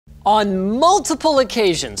On multiple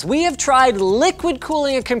occasions, we have tried liquid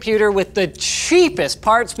cooling a computer with the cheapest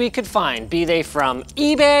parts we could find, be they from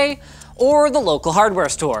eBay or the local hardware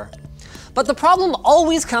store. But the problem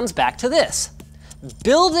always comes back to this: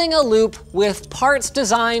 building a loop with parts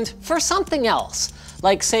designed for something else,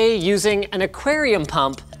 like say using an aquarium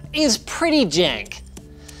pump, is pretty jank.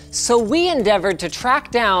 So we endeavored to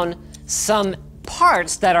track down some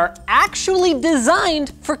parts that are actually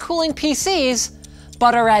designed for cooling PCs,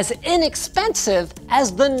 but are as inexpensive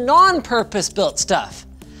as the non-purpose built stuff.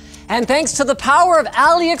 And thanks to the power of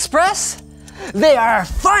AliExpress, they are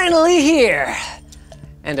finally here.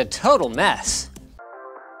 And a total mess.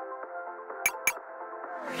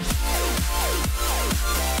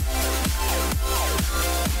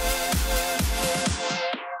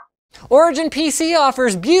 Origin PC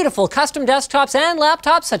offers beautiful custom desktops and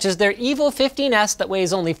laptops, such as their Evo 15S that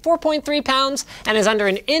weighs only 4.3 pounds and is under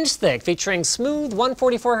an inch thick, featuring smooth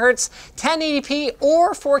 144Hz, 1080p,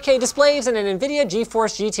 or 4K displays and an NVIDIA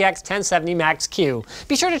GeForce GTX 1070 Max Q.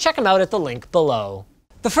 Be sure to check them out at the link below.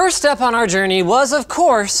 The first step on our journey was, of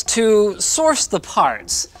course, to source the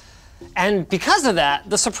parts. And because of that,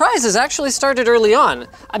 the surprises actually started early on.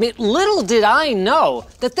 I mean, little did I know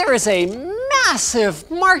that there is a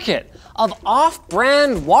massive market of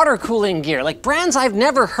off-brand water cooling gear, like brands I've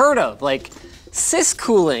never heard of, like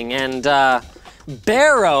Cooling and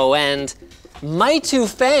Barrow and Maitu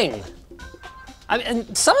Feng.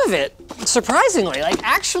 And some of it, surprisingly, like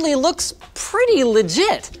actually looks pretty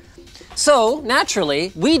legit. So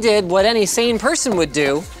naturally, we did what any sane person would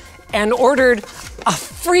do and ordered a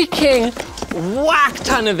freaking whack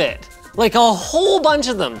ton of it. Like a whole bunch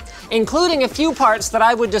of them, including a few parts that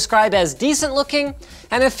I would describe as decent looking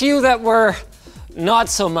and a few that were not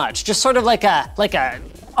so much. Just sort of like a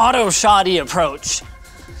auto shoddy approach.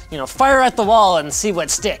 You know, fire at the wall and see what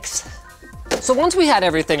sticks. So once we had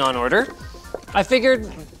everything on order, I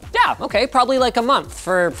figured, yeah, okay, probably like a month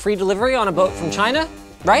for free delivery on a boat from China,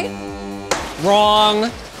 right?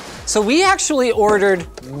 Wrong. So we actually ordered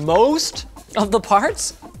most of the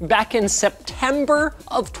parts back in September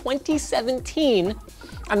of 2017,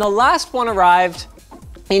 and the last one arrived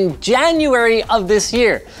in January of this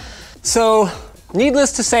year. So,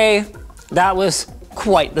 needless to say, that was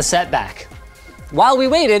quite the setback. While we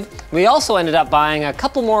waited, we also ended up buying a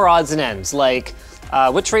couple more odds and ends, like,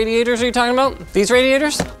 which radiators are you talking about? These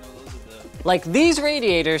radiators? Like these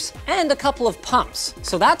radiators and a couple of pumps.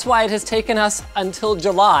 So that's why it has taken us until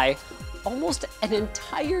July, almost an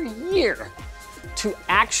entire year, to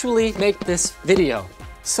actually make this video.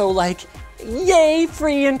 So like, yay,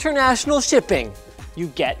 free international shipping. You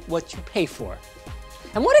get what you pay for.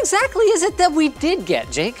 And what exactly is it that we did get,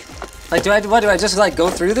 Jake? Like, do I just like go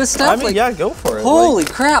through this stuff? I mean, like, yeah, go for it. Holy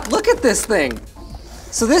crap, look at this thing.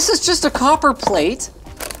 So this is just a copper plate,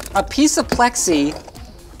 a piece of plexi,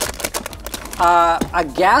 a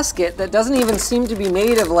gasket that doesn't even seem to be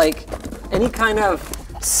made of like any kind of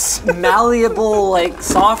malleable, like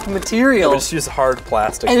soft material. It's just hard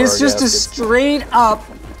plastic. And it's just a straight up,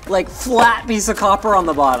 like flat piece of copper on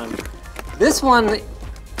the bottom. This one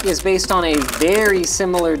is based on a very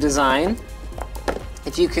similar design.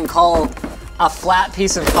 If you can call a flat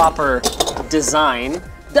piece of copper design.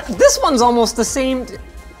 This one's almost the same.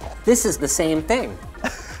 This is the same thing.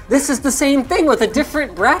 This is the same thing with a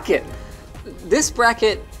different bracket. This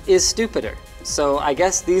bracket is stupider. So I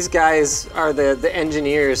guess these guys are the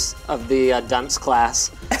engineers of the dunce class.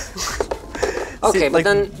 Okay, see, but like,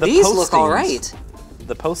 then these look all right.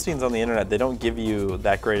 The postings on the internet, they don't give you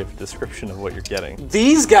that great of a description of what you're getting.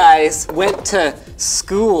 These guys went to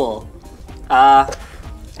school.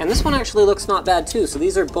 And this one actually looks not bad too. So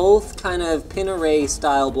these are both kind of pin array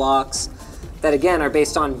style blocks that again are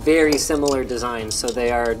based on very similar designs. So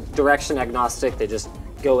they are direction agnostic. They just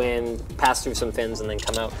go in, pass through some fins, and then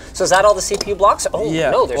come out. So is that all the CPU blocks? Oh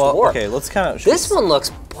yeah, no, there's more. Okay, let's kind of. This one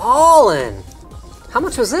looks ballin'. How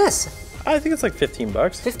much was this? I think it's like 15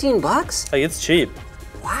 bucks. 15 bucks? Like, it's cheap.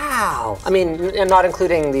 Wow. I mean, and not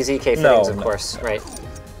including these EK fittings, of course, right?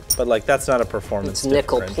 But like, that's not a performance. It's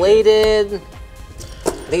nickel plated.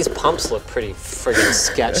 These pumps look pretty friggin'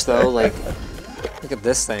 sketch though. Like, look at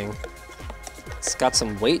this thing. It's got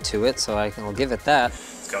some weight to it, so I'll give it that.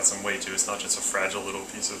 It's got some weight to it. It's not just a fragile little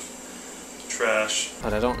piece of trash.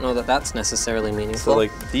 But I don't know that that's necessarily meaningful. So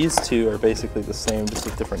like, these two are basically the same, just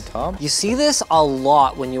with different tops. You see this a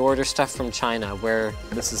lot when you order stuff from China, where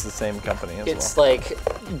this is the same company as well. It's like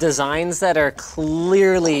designs that are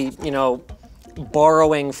clearly, you know,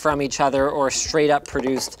 borrowing from each other or straight up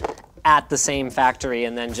produced at the same factory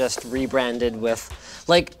and then just rebranded with,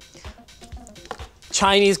 like,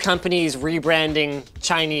 Chinese companies rebranding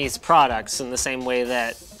Chinese products in the same way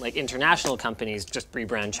that like international companies just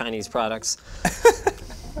rebrand Chinese products.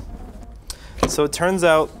 So it turns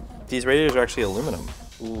out these radiators are actually aluminum.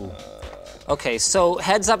 Ooh. Okay, so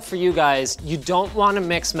heads up for you guys, you don't want to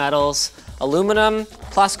mix metals. Aluminum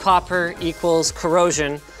plus copper equals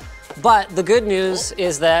corrosion. But the good news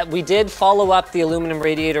is that we did follow up the aluminum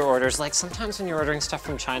radiator orders. Like sometimes when you're ordering stuff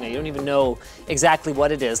from China, you don't even know exactly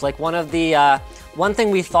what it is. Like one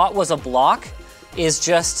thing we thought was a block is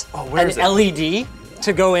just an LED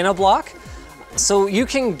to go in a block. So you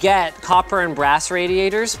can get copper and brass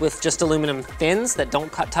radiators with just aluminum fins that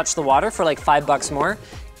don't touch the water for like $5 more.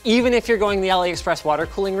 Even if you're going the AliExpress water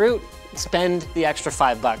cooling route, spend the extra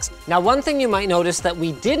 $5. Now, one thing you might notice that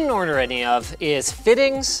we didn't order any of is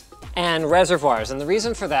fittings and reservoirs. And the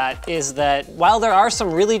reason for that is that while there are some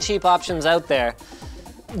really cheap options out there,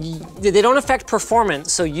 they don't affect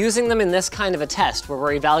performance, so using them in this kind of a test where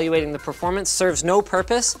we're evaluating the performance serves no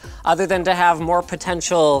purpose other than to have more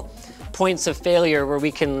potential points of failure where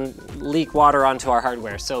we can leak water onto our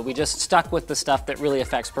hardware. So we just stuck with the stuff that really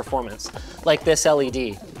affects performance, like this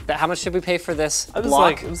LED. How much did we pay for this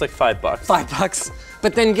block? It was like $5. $5.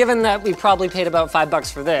 But then given that we probably paid about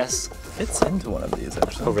 $5 for this. Fits into one of these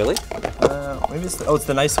actually. Oh really? Maybe it's it's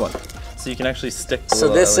the nice one. So you can actually stick the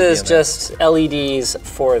So this LED is just LEDs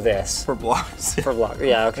for this. For blocks. For block,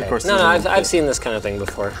 yeah, okay. Of course, no, I've seen this kind of thing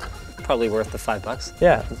before. Probably worth the $5.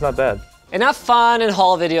 Yeah, it's not bad. Enough fun and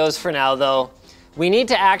haul videos for now though. We need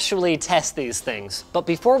to actually test these things. But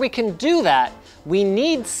before we can do that, we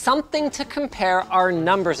need something to compare our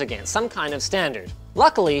numbers against, some kind of standard.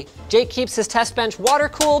 Luckily, Jake keeps his test bench water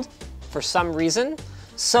cooled for some reason,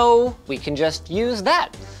 so we can just use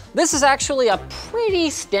that. This is actually a pretty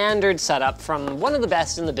standard setup from one of the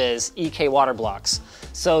best in the biz, EK water blocks.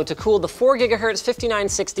 So to cool the 4 GHz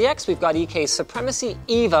 5960X, we've got EK's Supremacy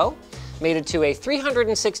Evo, mated to a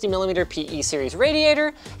 360mm PE series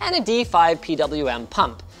radiator and a D5 PWM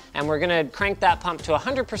pump. And we're gonna crank that pump to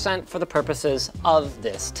 100% for the purposes of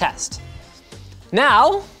this test.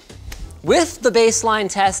 Now, with the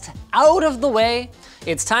baseline test out of the way,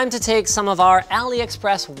 it's time to take some of our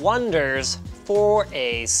AliExpress wonders for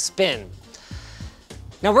a spin.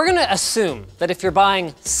 Now we're gonna assume that if you're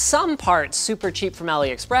buying some parts super cheap from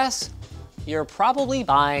AliExpress, you're probably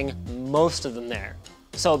buying most of them there.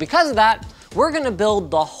 So because of that, we're gonna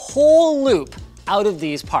build the whole loop out of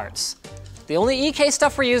these parts. The only EK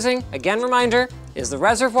stuff we're using, again reminder, is the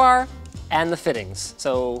reservoir and the fittings.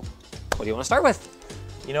 So what do you wanna start with?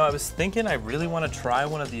 You know, I was thinking I really want to try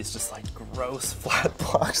one of these just like gross flat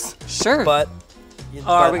blocks. Sure. But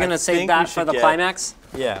are we gonna save that for the climax?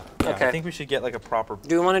 Yeah. Okay. I think we should get like a proper.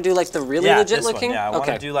 Do we want to do like the really legit looking? One, yeah, I want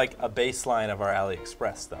to do like a baseline of our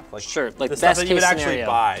AliExpress stuff. Like sure, like the best stuff that case you would scenario. actually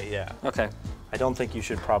buy. Yeah. Okay. I don't think you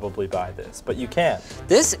should probably buy this, but you can.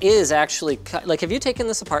 This is actually like, have you taken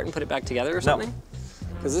this apart and put it back together or something? No.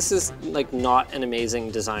 Because this is like not an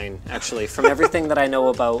amazing design, actually, from everything that I know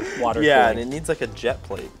about water Yeah, cooling. and it needs like a jet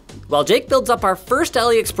plate. While Jake builds up our first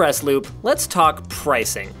AliExpress loop, let's talk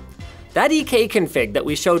pricing. That EK config that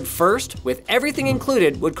we showed first, with everything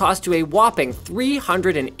included, would cost you a whopping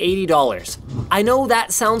 $380. I know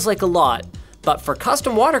that sounds like a lot, but for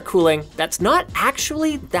custom water cooling, that's not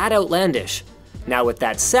actually that outlandish. Now with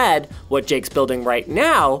that said, what Jake's building right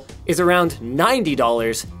now is around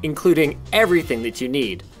 $90, including everything that you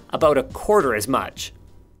need, about a quarter as much.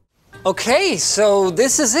 Okay, so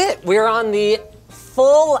this is it. We're on the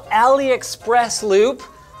full AliExpress loop.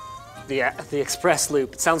 The Express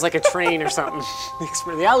loop, it sounds like a train or something.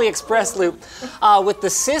 The AliExpress loop with the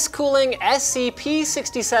SIS Cooling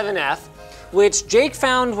SCP-67F, which Jake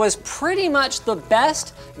found was pretty much the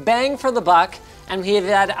best bang for the buck, and he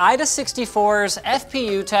had IDA64's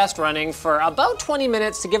FPU test running for about 20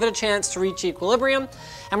 minutes to give it a chance to reach equilibrium,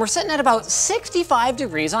 and we're sitting at about 65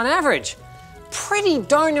 degrees on average. Pretty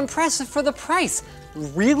darn impressive for the price.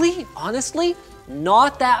 Really, honestly,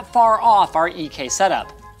 not that far off our EK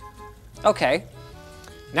setup. Okay,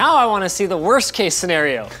 now I want to see the worst case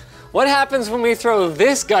scenario. What happens when we throw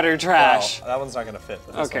this gutter trash? Well, that one's not gonna fit.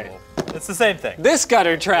 But this Okay. one will. It's the same thing. This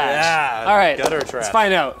gutter trash. Yeah, all right, gutter trash. let's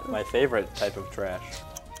find out. My favorite type of trash.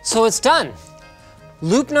 So it's done.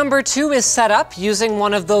 Loop number 2 is set up using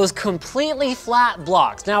one of those completely flat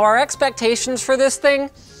blocks. Now our expectations for this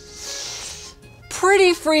thing,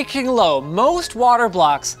 pretty freaking low. Most water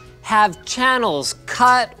blocks have channels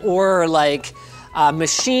cut or like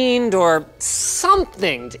machined or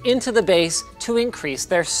something into the base to increase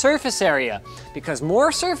their surface area, because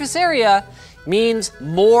more surface area means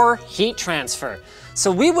more heat transfer.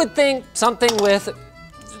 So we would think something with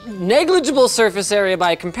negligible surface area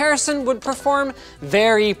by comparison would perform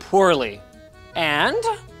very poorly. And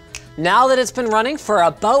now that it's been running for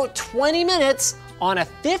about 20 minutes on a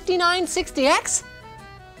 5960X,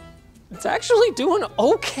 it's actually doing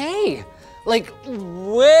okay. Like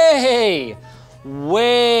way,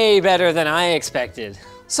 way better than I expected.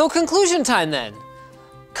 So conclusion time then.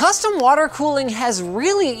 Custom water cooling has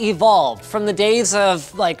really evolved from the days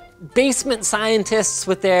of like basement scientists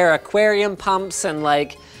with their aquarium pumps and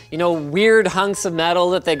like, you know, weird hunks of metal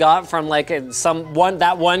that they got from like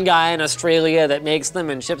that one guy in Australia that makes them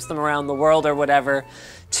and ships them around the world or whatever,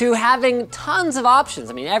 to having tons of options.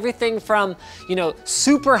 I mean, everything from, you know,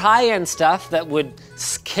 super high-end stuff that would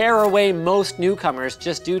scare away most newcomers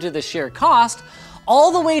just due to the sheer cost, all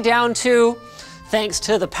the way down to, thanks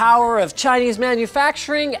to the power of Chinese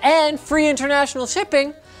manufacturing and free international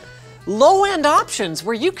shipping, low-end options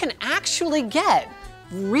where you can actually get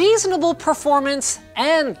reasonable performance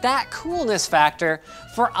and that coolness factor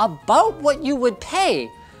for about what you would pay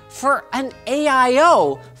for an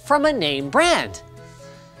AIO from a name brand.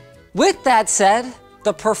 With that said,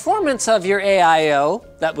 the performance of your AIO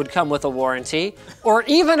that would come with a warranty, or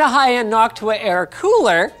even a high-end Noctua air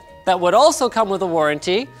cooler that would also come with a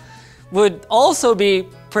warranty, would also be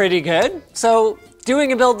pretty good. So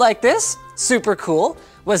doing a build like this, super cool,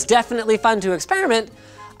 was definitely fun to experiment.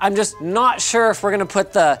 I'm just not sure if we're gonna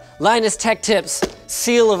put the Linus Tech Tips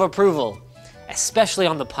seal of approval, especially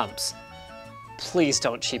on the pumps. Please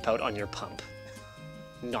don't cheap out on your pump.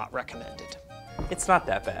 Not recommended. It's not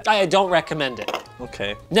that bad. I don't recommend it.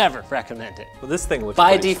 Okay. Never recommend it. Well, this thing looks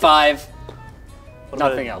Buy pretty D5, What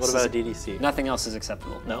nothing about, else. What about a DDC? Nothing else is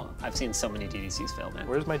acceptable. No, I've seen so many DDCs fail, man.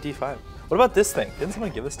 Where's my D5? What about this thing? Didn't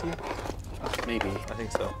someone give this to you? Maybe. I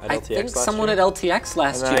think so. At I LTX think last someone year. at LTX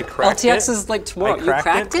last And then year. I cracked LTX it. is like tomorrow. I You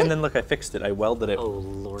cracked it? And then look, I fixed it. I welded it. Oh,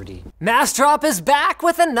 lordy. Massdrop is back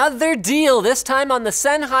with another deal, this time on the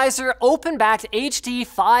Sennheiser open-backed HD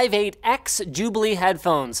 5.8X Jubilee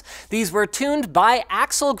headphones. These were tuned by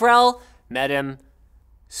Axel Grell. Met him.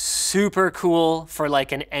 Super cool for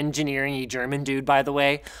like an engineering-y German dude, by the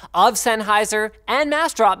way, of Sennheiser and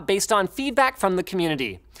Massdrop based on feedback from the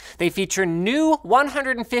community. They feature new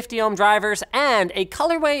 150 ohm drivers and a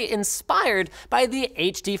colorway inspired by the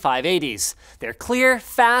HD 580s. They're clear,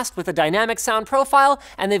 fast, with a dynamic sound profile,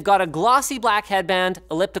 and they've got a glossy black headband,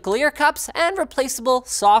 elliptical ear cups, and replaceable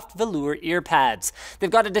soft velour ear pads. They've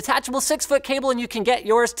got a detachable 6-foot cable, and you can get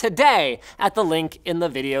yours today at the link in the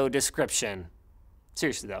video description.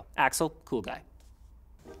 Seriously though, Axel, cool guy.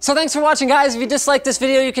 So thanks for watching, guys. If you disliked this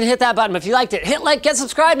video, you can hit that button. If you liked it, hit like, get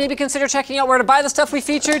subscribed, maybe consider checking out where to buy the stuff we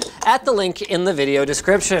featured at the link in the video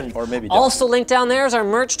description. Or maybe don't. Also linked down there is our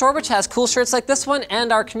merch store, which has cool shirts like this one,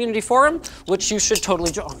 and our community forum, which you should totally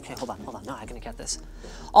join. Okay, hold on, no, I'm gonna get this.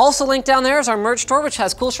 Also linked down there is our merch store, which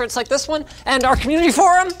has cool shirts like this one, and our community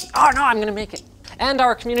forum. Oh no, I'm gonna make it. And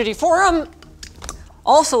our community forum.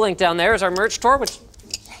 Also linked down there is our merch store, which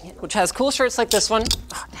has cool shirts like this one,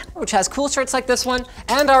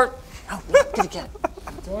 and our, oh, no, did it get it?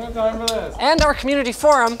 Don't have time for this. And our community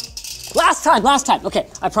forum. Last time, okay,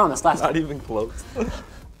 I promise, last time. Not even close.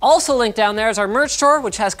 Also linked down there is our merch store,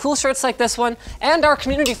 which has cool shirts like this one, and our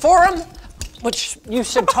community forum, which you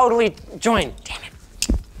should totally join. Damn it.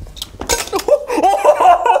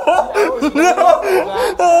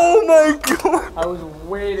 Oh my god. I was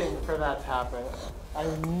waiting for that to happen. I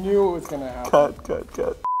knew it was gonna happen.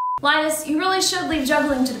 Cut. Linus, you really should leave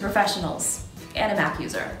juggling to the professionals and a Mac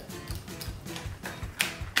user.